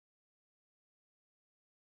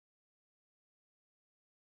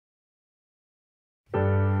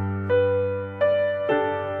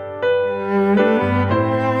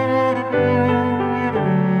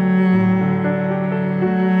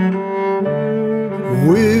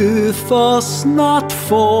with us, not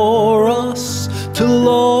for us, to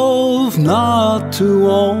love, not to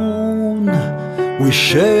own. We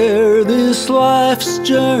share this life's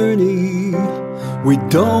journey, we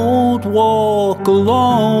don't walk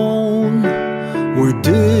alone. We're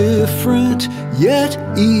different yet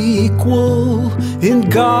equal in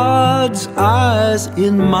God's eyes,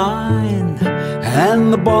 in mine.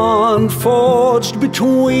 And the bond forged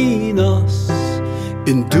between us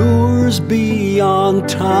endures beyond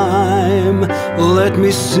time. Let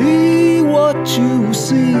me see what you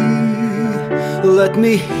see, let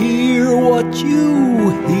me hear what you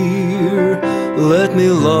hear. Let me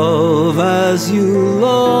love as you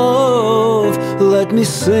love, let me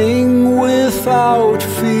sing without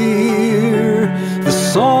fear the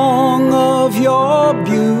song of your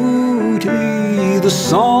beauty, the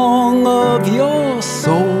song of your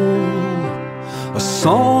soul, a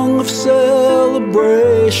song of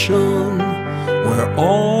celebration where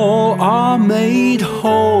all are made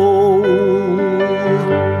whole.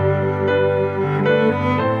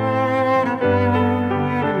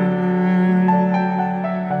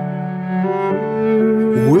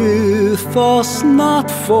 With us, not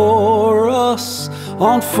for us,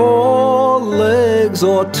 on four legs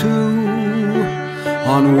or two,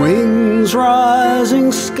 on wings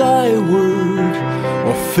rising skyward,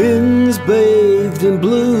 or fins bathed in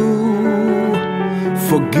blue.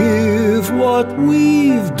 Forgive what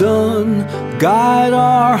we've done, guide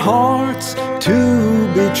our hearts to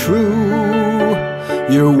be true.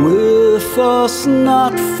 You're with us,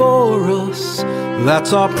 not for us,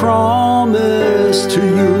 that's our promise to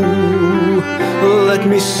you. Let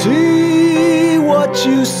me see what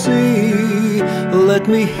you see, let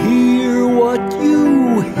me hear what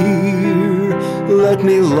you hear. Let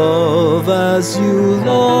me love as you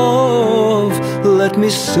love, let me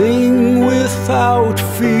sing without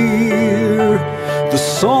fear the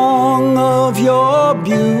song of your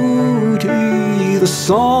beauty, the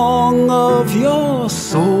song of your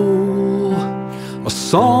soul, a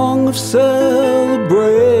song of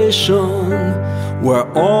celebration where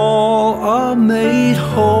all are made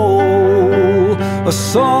whole, a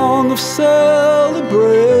song of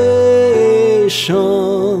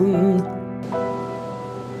celebration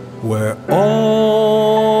where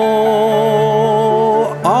all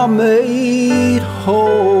are made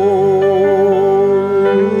whole.